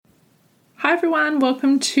Hi everyone,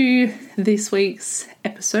 welcome to this week's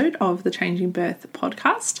episode of the Changing Birth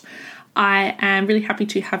podcast. I am really happy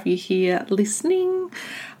to have you here listening.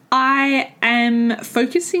 I am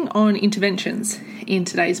focusing on interventions in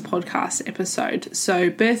today's podcast episode. So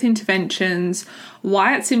birth interventions,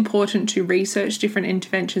 why it's important to research different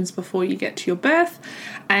interventions before you get to your birth,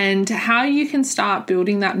 and how you can start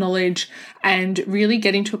building that knowledge and really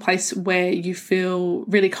getting to a place where you feel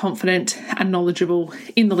really confident and knowledgeable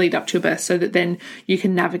in the lead up to your birth so that then you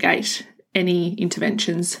can navigate any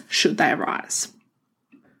interventions should they arise.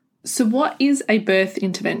 So what is a birth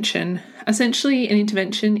intervention? Essentially, an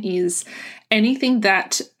intervention is anything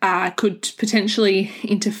that could potentially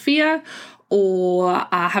interfere or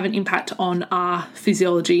have an impact on our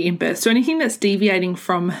physiology in birth. So anything that's deviating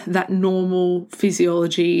from that normal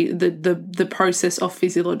physiology, the process of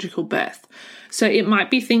physiological birth. So it might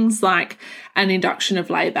be things like an induction of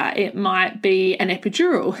labour, it might be an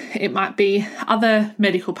epidural, it might be other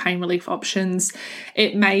medical pain relief options,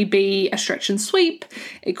 it may be a stretch and sweep,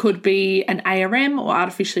 it could be an ARM or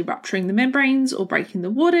artificially rupturing the membranes or breaking the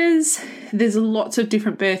waters. There's lots of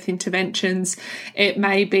different birth interventions. It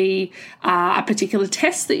may be a particular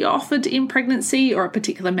test that you're offered in pregnancy or a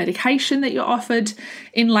particular medication that you're offered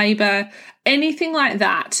in labour. Anything like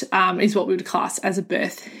that is what we would class as a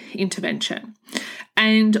birth intervention.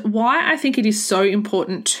 And why I think it is so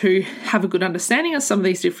important to have a good understanding of some of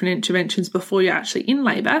these different interventions before you're actually in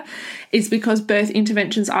labour is because birth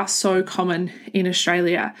interventions are so common in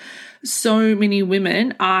Australia. So many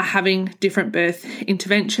women are having different birth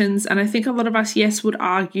interventions, and I think a lot of us, yes, would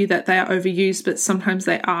argue that they are overused, but sometimes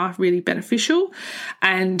they are really beneficial,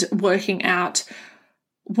 and working out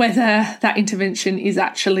whether that intervention is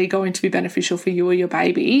actually going to be beneficial for you or your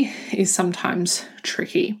baby is sometimes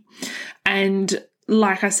tricky. And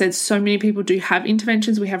like I said, so many people do have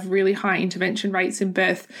interventions. We have really high intervention rates in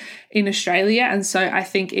birth in Australia. And so I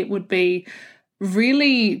think it would be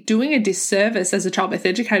really doing a disservice as a childbirth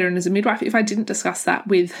educator and as a midwife if I didn't discuss that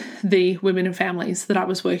with the women and families that I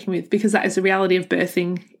was working with, because that is the reality of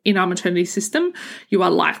birthing in our maternity system. You are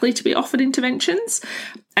likely to be offered interventions,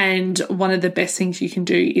 and one of the best things you can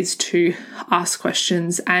do is to ask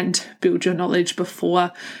questions and build your knowledge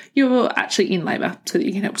before you're actually in labour so that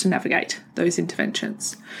you can help to navigate those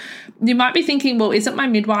interventions. You might be thinking, well, isn't my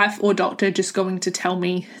midwife or doctor just going to tell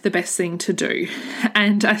me the best thing to do?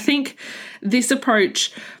 And I think this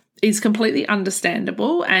approach is completely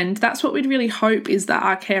understandable, and that's what we'd really hope, is that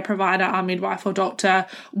our care provider, our midwife or doctor,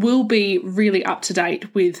 will be really up to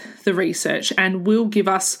date with the research and will give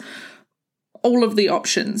us all of the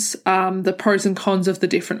options, the pros and cons of the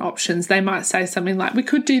different options. They might say something like, we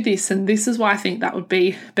could do this, and this is why I think that would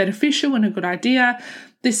be beneficial and a good idea.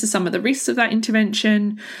 This is some of the risks of that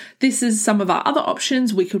intervention. This is some of our other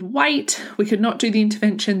options. We could wait. We could not do the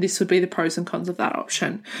intervention. This would be the pros and cons of that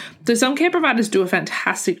option. So some care providers do a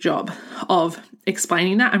fantastic job of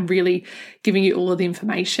explaining that and really giving you all of the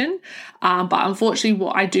information. But unfortunately,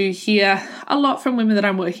 what I do hear a lot from women that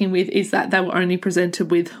I'm working with is that they were only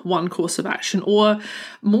presented with one course of action, or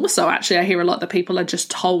more so, actually, I hear a lot that people are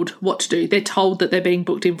just told what to do. They're told that they're being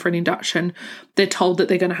booked in for an induction. They're told that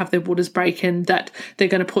they're going to have their waters break and that they're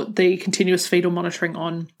going to put the continuous fetal monitoring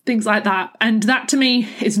on, things like that. And that to me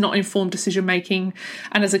is not informed decision making.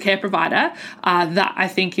 And as a care provider, that I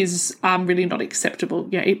think is really not acceptable.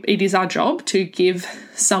 It is our job to give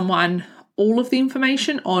someone all of the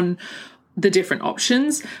information on the different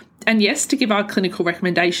options. And yes, to give our clinical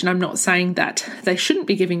recommendation, I'm not saying that they shouldn't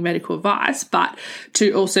be giving medical advice, but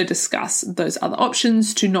to also discuss those other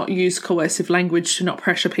options, to not use coercive language, to not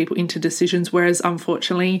pressure people into decisions. Whereas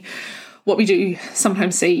unfortunately, what we do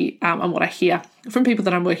sometimes see and what I hear from people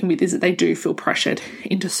that I'm working with is that they do feel pressured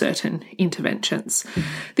into certain interventions.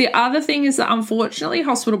 The other thing is that unfortunately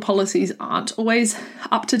hospital policies aren't always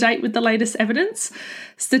up to date with the latest evidence.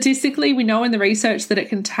 Statistically, we know in the research that it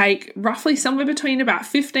can take roughly somewhere between about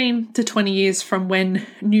 15 to 20 years from when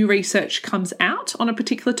new research comes out on a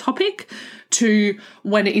particular topic to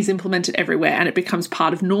when it is implemented everywhere and it becomes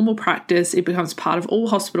part of normal practice, it becomes part of all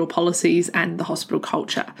hospital policies and the hospital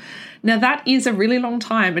culture. Now that is a really long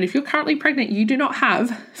time, and if you're currently pregnant, you do not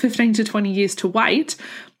have 15 to 20 years to wait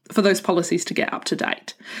for those policies to get up to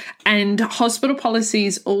date. And hospital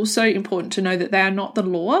policies, also important to know that they are not the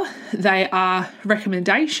law, they are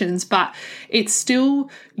recommendations, but it's still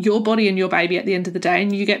your body and your baby at the end of the day,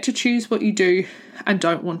 and you get to choose what you do and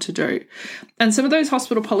don't want to do. And some of those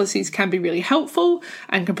hospital policies can be really helpful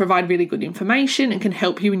and can provide really good information and can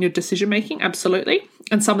help you in your decision making, absolutely.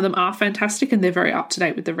 And some of them are fantastic and they're very up to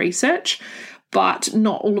date with the research, but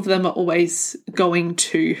not all of them are always going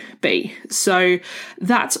to be. So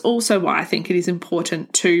that's also why I think it is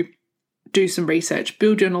important to do some research,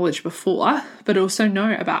 build your knowledge before, but also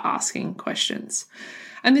know about asking questions.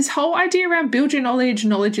 And this whole idea around build your knowledge,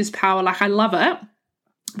 knowledge is power, like I love it,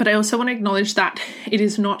 but I also want to acknowledge that it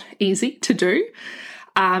is not easy to do.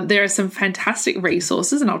 There are some fantastic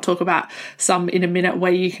resources, and I'll talk about some in a minute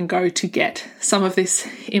where you can go to get some of this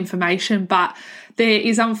information, but there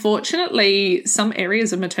is unfortunately some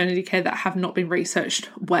areas of maternity care that have not been researched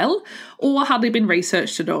well or hardly been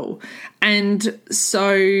researched at all. And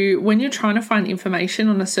so when you're trying to find information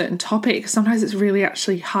on a certain topic, sometimes it's really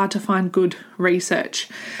actually hard to find good research.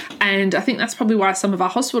 And I think that's probably why some of our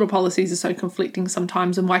hospital policies are so conflicting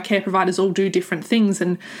sometimes, and why care providers all do different things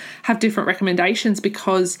and have different recommendations,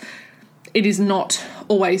 because it is not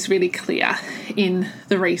always really clear in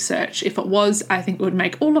the research. If it was, I think it would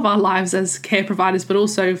make all of our lives as care providers, but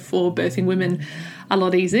also for birthing women, a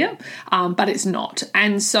lot easier, but it's not.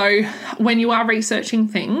 And so when you are researching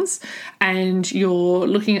things and you're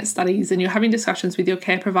looking at studies and you're having discussions with your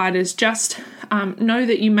care providers, just know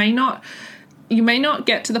that you may not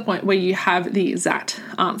get to the point where you have the exact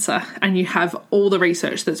answer and you have all the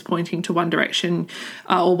research that's pointing to one direction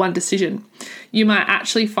or one decision. You might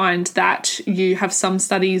actually find that you have some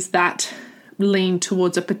studies that lean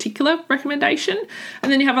towards a particular recommendation,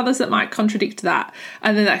 and then you have others that might contradict that,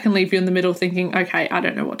 and then that can leave you in the middle thinking, okay, I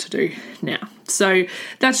don't know what to do now. So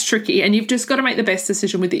that's tricky, and you've just got to make the best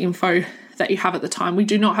decision with the info that you have at the time. We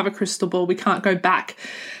do not have a crystal ball. We can't go back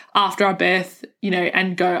after our birth,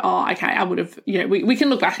 and go, oh, okay, I would have, we can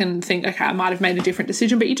look back and think, okay, I might have made a different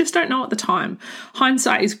decision, but you just don't know at the time.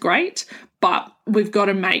 Hindsight is great, but we've got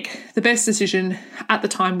to make the best decision at the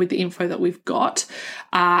time with the info that we've got.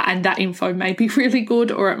 And that info may be really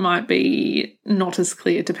good, or it might be not as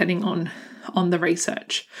clear depending on the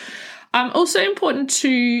research. Also important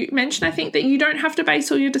to mention, I think, that you don't have to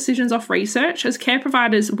base all your decisions off research. As care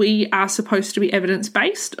providers, we are supposed to be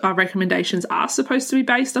evidence-based. Our recommendations are supposed to be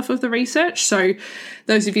based off of the research. So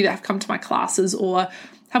those of you that have come to my classes or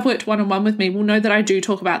have worked one-on-one with me will know that I do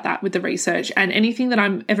talk about that with the research, and anything that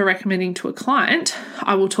I'm ever recommending to a client,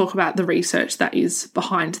 I will talk about the research that is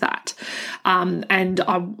behind that. And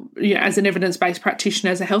I, as an evidence-based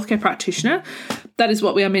practitioner, as a healthcare practitioner, that is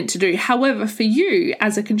what we are meant to do. However, for you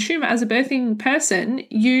as a consumer, as a birthing person,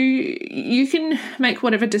 you can make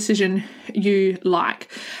whatever decision you like.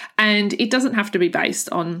 And it doesn't have to be based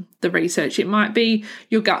on the research. It might be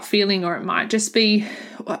your gut feeling, or it might just be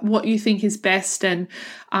what you think is best, and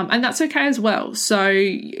that's okay as well. So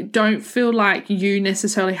don't feel like you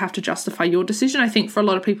necessarily have to justify your decision. I think for a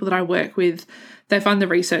lot of people that I work with, they find the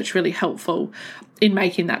research really helpful in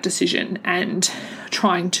making that decision and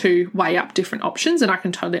trying to weigh up different options. And I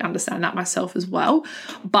can totally understand that myself as well.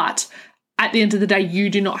 But at the end of the day, you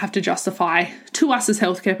do not have to justify to us as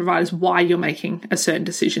healthcare providers why you're making a certain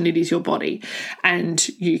decision. It is your body, and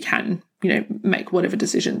you can, make whatever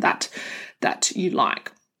decision that you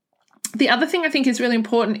like. The other thing I think is really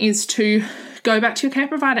important is to go back to your care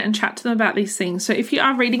provider and chat to them about these things. So if you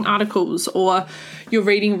are reading articles, or you're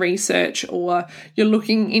reading research, or you're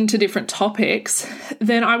looking into different topics,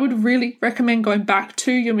 then I would really recommend going back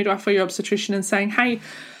to your midwife or your obstetrician and saying, hey,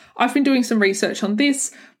 I've been doing some research on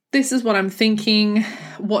this. This is what I'm thinking.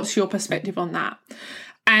 What's your perspective on that?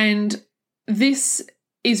 And this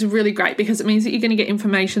is really great because it means that you're going to get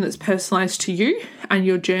information that's personalized to you and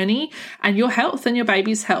your journey and your health and your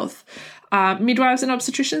baby's health. Midwives and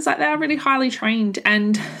obstetricians, they are really highly trained,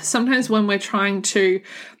 and sometimes when we're trying to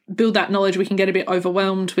build that knowledge, we can get a bit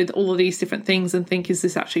overwhelmed with all of these different things and think, is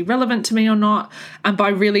this actually relevant to me or not? And by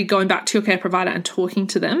really going back to your care provider and talking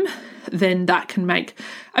to them, then that can make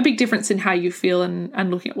a big difference in how you feel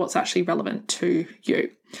and looking at what's actually relevant to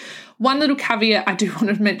you. One little caveat I do want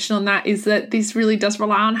to mention on that is that this really does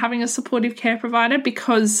rely on having a supportive care provider,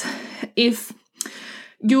 because if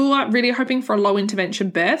you're really hoping for a low intervention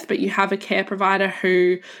birth, but you have a care provider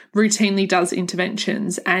who routinely does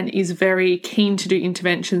interventions and is very keen to do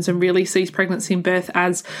interventions and really sees pregnancy and birth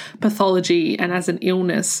as pathology and as an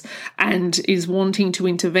illness and is wanting to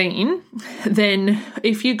intervene, then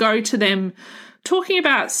if you go to them talking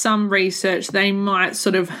about some research, they might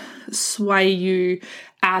sort of sway you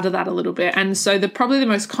out of that a little bit. And so probably the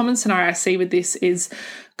most common scenario I see with this is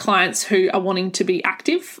clients who are wanting to be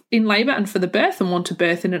active in labour and for the birth and want to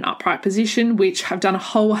birth in an upright position, which I've done a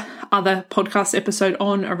whole other podcast episode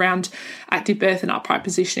on around active birth and upright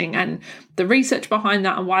positioning and the research behind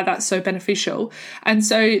that and why that's so beneficial. And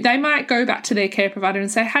so they might go back to their care provider and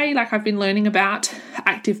say, hey, I've been learning about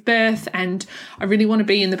active birth and I really want to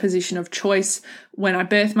be in the position of choice when I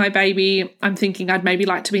birth my baby. I'm thinking I'd maybe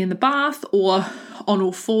like to be in the bath or on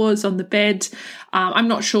all fours on the bed. I'm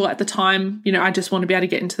not sure at the time, I just want to be able to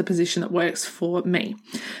get get into the position that works for me.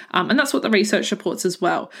 And that's what the research supports as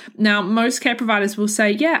well. Now, most care providers will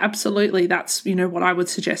say, yeah, absolutely, that's, what I would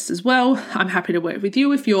suggest as well. I'm happy to work with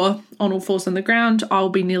you. If you're on all fours on the ground, I'll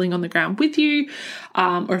be kneeling on the ground with you.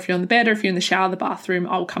 Or if you're on the bed, or if you're in the shower, the bathroom,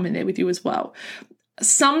 I'll come in there with you as well.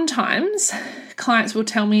 Sometimes clients will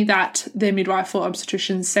tell me that their midwife or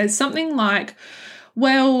obstetrician says something like,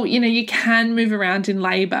 well, you can move around in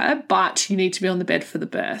labour, but you need to be on the bed for the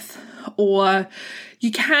birth. Or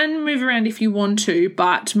you can move around if you want to,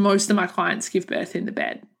 but most of my clients give birth in the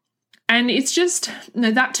bed. And it's just,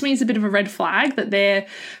 that to me is a bit of a red flag that they're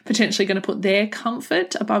potentially going to put their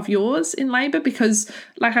comfort above yours in labour, because,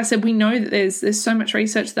 like I said, we know that there's so much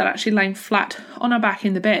research that actually laying flat on our back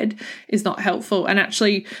in the bed is not helpful. And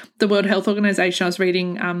actually, the World Health Organization, I was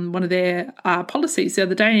reading one of their policies the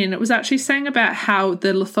other day, and it was actually saying about how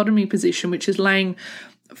the lithotomy position, which is laying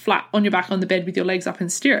flat on your back on the bed with your legs up in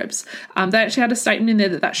stirrups, they actually had a statement in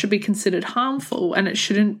there that should be considered harmful and it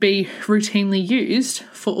shouldn't be routinely used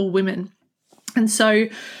for all women. And so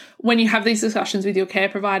when you have these discussions with your care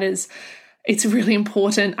providers, it's really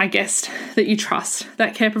important, I guess, that you trust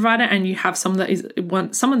that care provider and you have someone that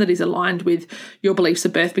is aligned with your beliefs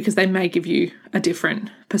of birth, because they may give you a different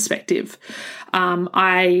perspective.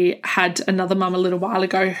 I had another mum a little while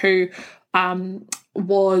ago who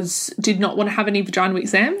did not want to have any vaginal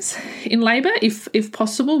exams in labour, if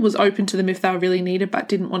possible, was open to them if they were really needed, but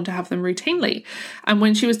didn't want to have them routinely. And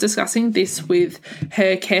when she was discussing this with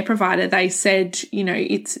her care provider, they said,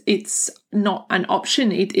 it's not an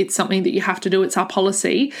option. It's something that you have to do. It's our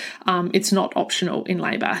policy. It's not optional in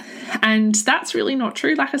labour. And that's really not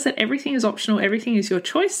true. Like I said, everything is optional. Everything is your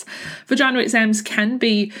choice. Vaginal exams can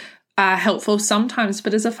be helpful sometimes,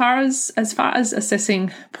 but as far as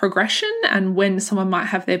assessing progression and when someone might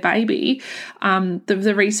have their baby,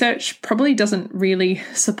 the research probably doesn't really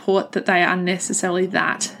support that they are necessarily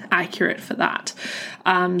that accurate for that.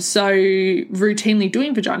 So routinely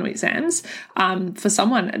doing vaginal exams for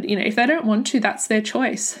someone, if they don't want to, that's their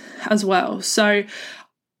choice as well. So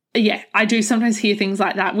yeah, I do sometimes hear things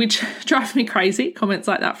like that, which drive me crazy, comments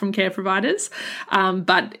like that from care providers.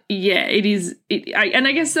 But yeah, and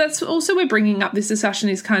I guess that's also where bringing up this discussion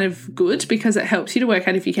is kind of good, because it helps you to work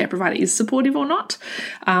out if your care provider is supportive or not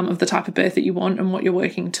of the type of birth that you want and what you're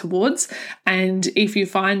working towards. And if you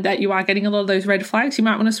find that you are getting a lot of those red flags, you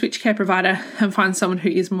might want to switch care provider and find someone who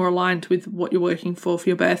is more aligned with what you're working for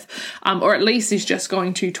your birth, or at least is just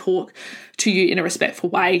going to talk to you in a respectful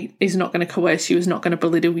way, is not going to coerce you, is not going to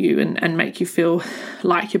belittle you and make you feel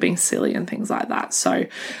like you're being silly and things like that. So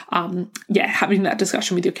having that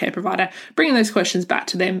discussion with your care provider, bringing those questions back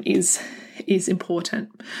to them is important.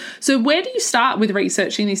 So where do you start with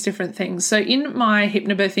researching these different things? So in my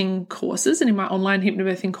hypnobirthing courses and in my online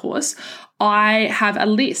hypnobirthing course, I have a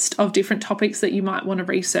list of different topics that you might want to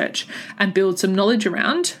research and build some knowledge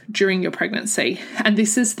around during your pregnancy. And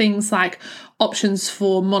this is things like options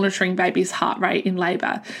for monitoring baby's heart rate in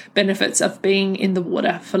labour, benefits of being in the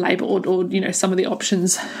water for labour, or some of the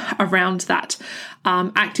options around that,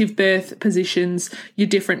 active birth positions, your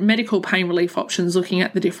different medical pain relief options, looking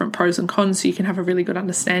at the different pros and cons so you can have a really good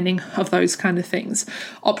understanding of those kind of things,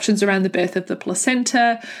 options around the birth of the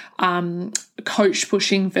placenta, coached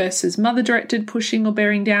pushing versus mother-directed pushing or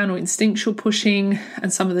bearing down, or instinctual pushing,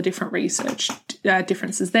 and some of the different research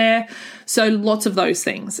differences there. So lots of those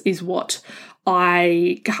things is what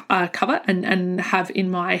I cover and have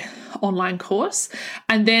in my online course.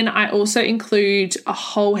 And then I also include a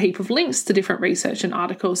whole heap of links to different research and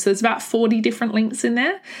articles. So there's about 40 different links in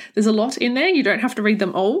there. There's a lot in there. You don't have to read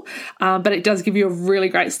them all, but it does give you a really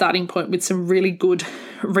great starting point with some really good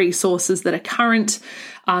resources that are current,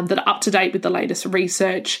 that are up to date with the latest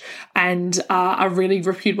research, and are a really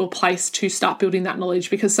reputable place to start building that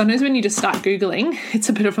knowledge, because sometimes when you just start Googling, it's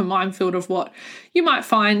a bit of a minefield of what you might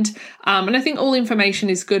find. And I think all information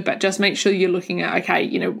is good, but just make sure you're looking at, okay,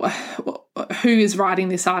 who is writing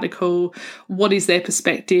this article? What is their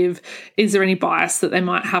perspective? Is there any bias that they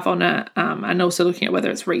might have on it? And also looking at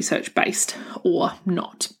whether it's research-based or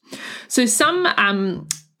not. So some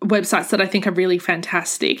websites that I think are really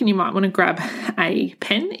fantastic, and you might want to grab a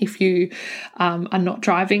pen if you are not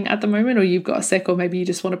driving at the moment, or you've got a sec, or maybe you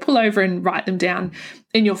just want to pull over and write them down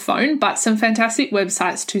in your phone. But some fantastic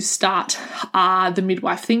websites to start are the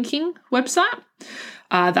Midwife Thinking website.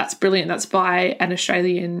 That's brilliant. That's by an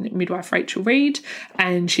Australian midwife, Rachel Reid,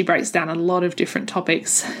 and she breaks down a lot of different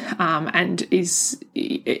topics, and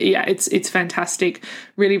it's fantastic,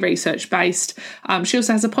 really research-based. She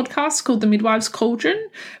also has a podcast called The Midwives Cauldron,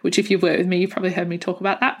 which if you've worked with me, you've probably heard me talk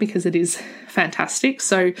about that because it is fantastic.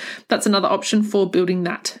 So that's another option for building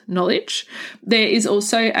that knowledge. There is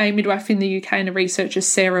also a midwife in the UK and a researcher,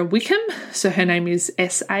 Sarah Wickham. So her name is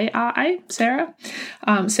S-A-R-A, Sarah.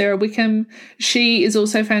 Sarah Wickham. She is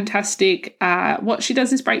also fantastic. What she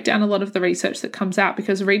does is break down a lot of the research that comes out,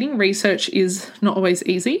 because reading research is not always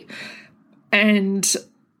easy. And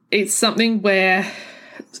it's something where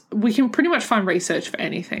we can pretty much find research for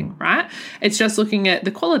anything, right? It's just looking at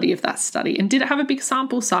the quality of that study, and did it have a big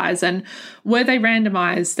sample size, and were they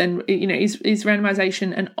randomized, and is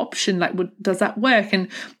randomization an option? Like, does that work? And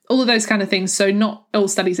all of those kind of things. So not all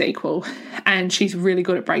studies are equal, and she's really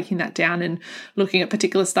good at breaking that down and looking at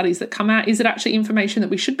particular studies that come out. Is it actually information that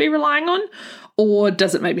we should be relying on, or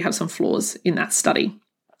does it maybe have some flaws in that study?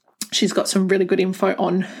 She's got some really good info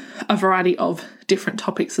on a variety of different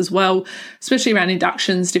topics as well, especially around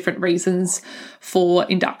inductions, different reasons for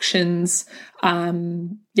inductions,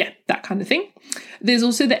 that kind of thing. There's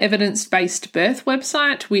also the Evidence-Based Birth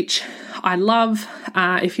website, which I love.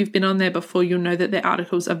 If you've been on there before, you'll know that their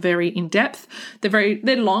articles are very in-depth.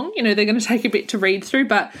 They're long, they're going to take a bit to read through,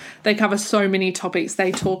 but they cover so many topics.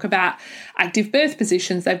 They talk about active birth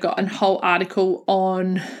positions. They've got a whole article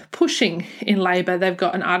on pushing in labour. They've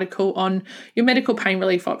got an article on your medical pain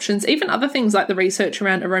relief options, even other things like the research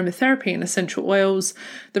around aromatherapy and essential oils,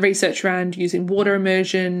 the research around using water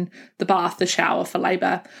immersion, the bath, the shower for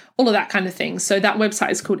labour, all of that kind of thing. So that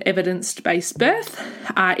website is called Evidence-Based Birth.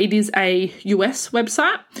 It is a US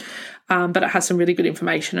website, but it has some really good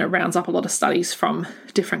information. It rounds up a lot of studies from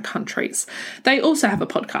different countries. They also have a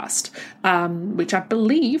podcast, which I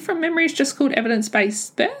believe from memory is just called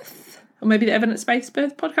Evidence-Based Birth, or maybe the Evidence-Based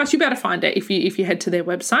Birth podcast. You'll be able to find it if you head to their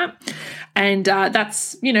website. And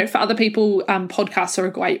that's, for other people, podcasts are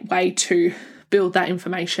a great way to build that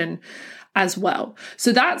information as well.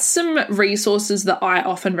 So that's some resources that I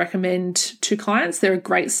often recommend to clients. They're a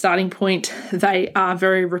great starting point. They are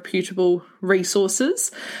very reputable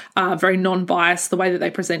resources, very non-biased. The way that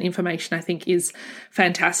they present information, I think, is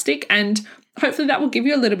fantastic. And hopefully that will give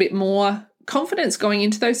you a little bit more confidence going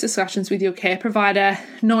into those discussions with your care provider,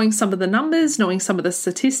 knowing some of the numbers, knowing some of the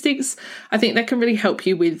statistics. I think that can really help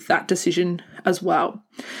you with that decision as well.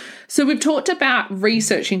 So we've talked about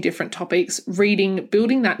researching different topics, reading,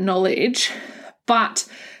 building that knowledge, but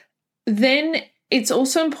then it's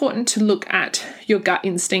also important to look at your gut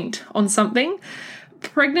instinct on something.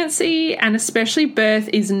 Pregnancy, and especially birth,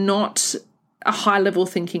 is not a high-level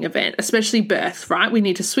thinking event, especially birth, right? We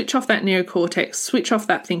need to switch off that neocortex, switch off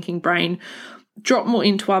that thinking brain, drop more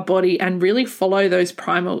into our body, and really follow those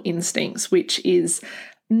primal instincts, which is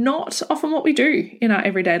not often what we do in our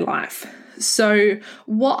everyday life. So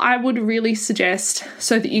what I would really suggest,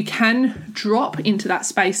 so that you can drop into that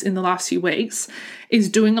space in the last few weeks, is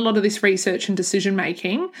doing a lot of this research and decision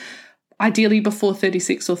making, ideally before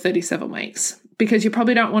 36 or 37 weeks, because you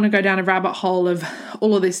probably don't want to go down a rabbit hole of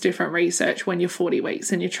all of this different research when you're 40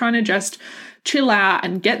 weeks and you're trying to just chill out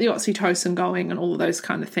and get the oxytocin going and all of those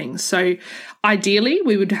kind of things. So ideally,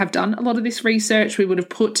 we would have done a lot of this research. We would have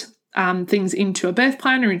put things into a birth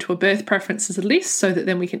plan or into a birth preferences list, so that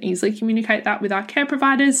then we can easily communicate that with our care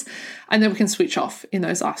providers, and then we can switch off in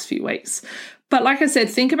those last few weeks. But like I said,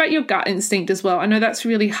 think about your gut instinct as well. I know that's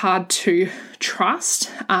really hard to trust,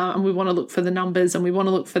 and we want to look for the numbers, and we want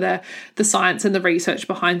to look for the science and the research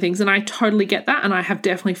behind things. And I totally get that, and I have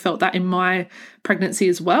definitely felt that in my pregnancy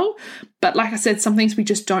as well. But like I said, some things we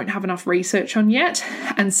just don't have enough research on yet,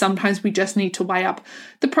 and sometimes we just need to weigh up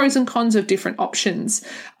the pros and cons of different options,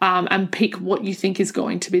 and pick what you think is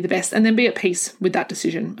going to be the best, and then be at peace with that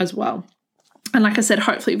decision as well. And like I said,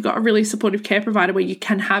 hopefully you've got a really supportive care provider where you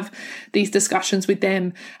can have these discussions with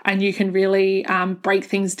them, and you can really break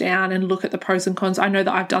things down and look at the pros and cons. I know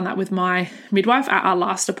that I've done that with my midwife. At our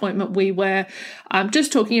last appointment, we were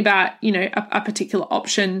just talking about, a particular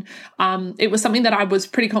option. It was something that I was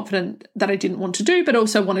pretty confident that I didn't want to do, but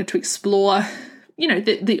also wanted to explore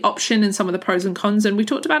the option and some of the pros and cons. And we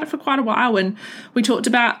talked about it for quite a while, and we talked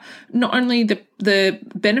about not only the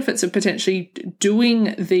benefits of potentially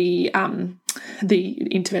doing the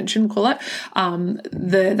intervention, we'll call it,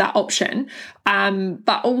 that option,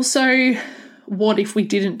 but also what if we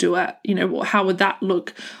didn't do it? How would that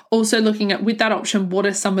look? Also looking at, with that option, what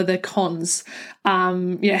are some of the cons?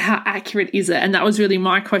 How accurate is it? And that was really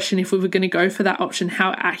my question. If we were going to go for that option,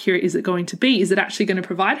 how accurate is it going to be? Is it actually going to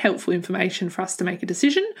provide helpful information for us to make a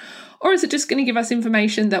decision? Or is it just going to give us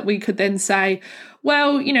information that we could then say,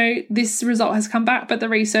 well, this result has come back, but the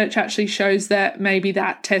research actually shows that maybe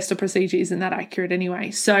that test or procedure isn't that accurate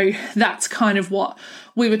anyway. So that's kind of what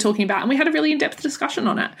we were talking about. And we had a really in-depth discussion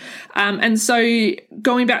on it. And so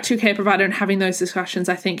going back to your care provider and having those discussions,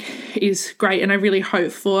 I think is great. And I really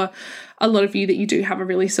hope for a lot of you that you do have a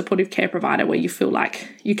really supportive care provider where you feel like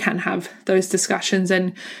you can have those discussions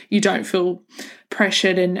and you don't feel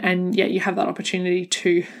pressured and you have that opportunity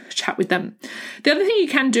to chat with them. The other thing you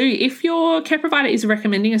can do, if your care provider is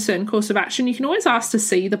recommending a certain course of action, you can always ask to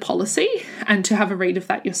see the policy and to have a read of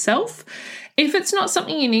that yourself. If it's not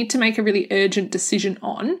something you need to make a really urgent decision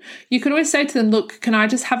on, you could always say to them, look, can I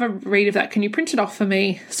just have a read of that? Can you print it off for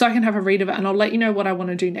me so I can have a read of it and I'll let you know what I want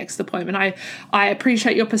to do next appointment. I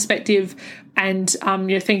appreciate your perspective and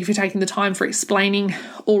thank you for taking the time for explaining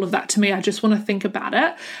all of that to me. I just want to think about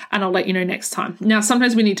it and I'll let you know next time. Now,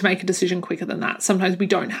 sometimes we need to make a decision quicker than that. Sometimes we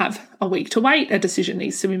don't have a week to wait. A decision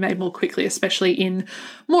needs to be made more quickly, especially in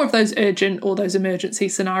more of those urgent or those emergency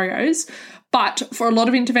scenarios. But for a lot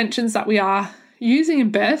of interventions that we are using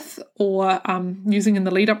in birth or using in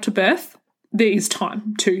the lead up to birth, there is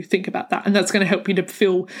time to think about that. And that's going to help you to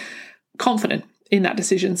feel confident in that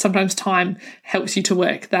decision. Sometimes time helps you to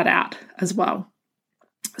work that out as well.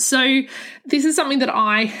 So this is something that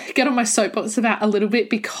I get on my soapbox about a little bit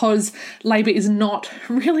because labour is not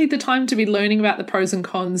really the time to be learning about the pros and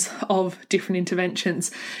cons of different interventions.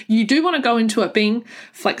 You do want to go into it being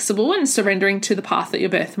flexible and surrendering to the path that your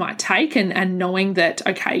birth might take and knowing that,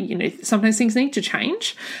 okay, sometimes things need to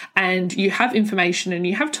change and you have information and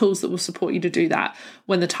you have tools that will support you to do that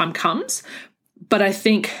when the time comes. But I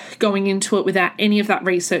think going into it without any of that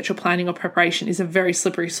research or planning or preparation is a very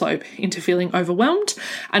slippery slope into feeling overwhelmed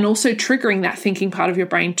and also triggering that thinking part of your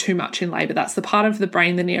brain too much in labour. That's the part of the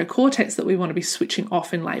brain, the neocortex, that we want to be switching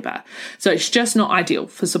off in labour. So it's just not ideal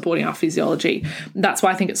for supporting our physiology. That's why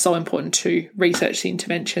I think it's so important to research the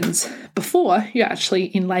interventions before you're actually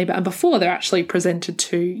in labour and before they're actually presented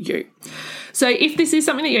to you. So if this is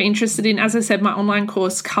something that you're interested in, as I said, my online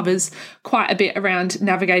course covers quite a bit around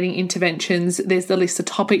navigating interventions. There's the list of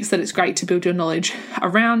topics that it's great to build your knowledge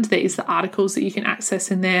around. There is the articles that you can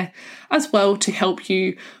access in there as well to help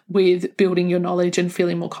you with building your knowledge and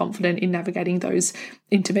feeling more confident in navigating those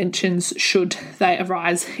interventions should they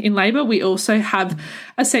arise in labour. We also have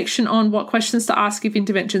a section on what questions to ask if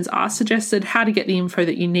interventions are suggested, how to get the info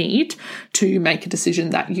that you need to make a decision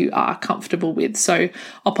that you are comfortable with. So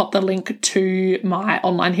I'll pop the link to my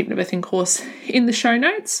online hypnobirthing course in the show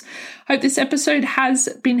notes. Hope this episode has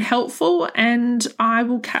been helpful and I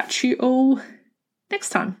will catch you all next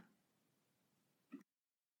time.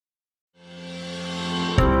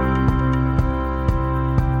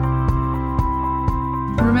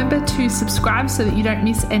 Remember to subscribe so that you don't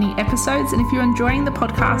miss any episodes. And if you're enjoying the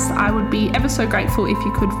podcast, I would be ever so grateful if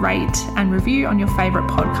you could rate and review on your favourite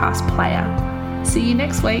podcast player. See you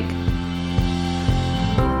next week.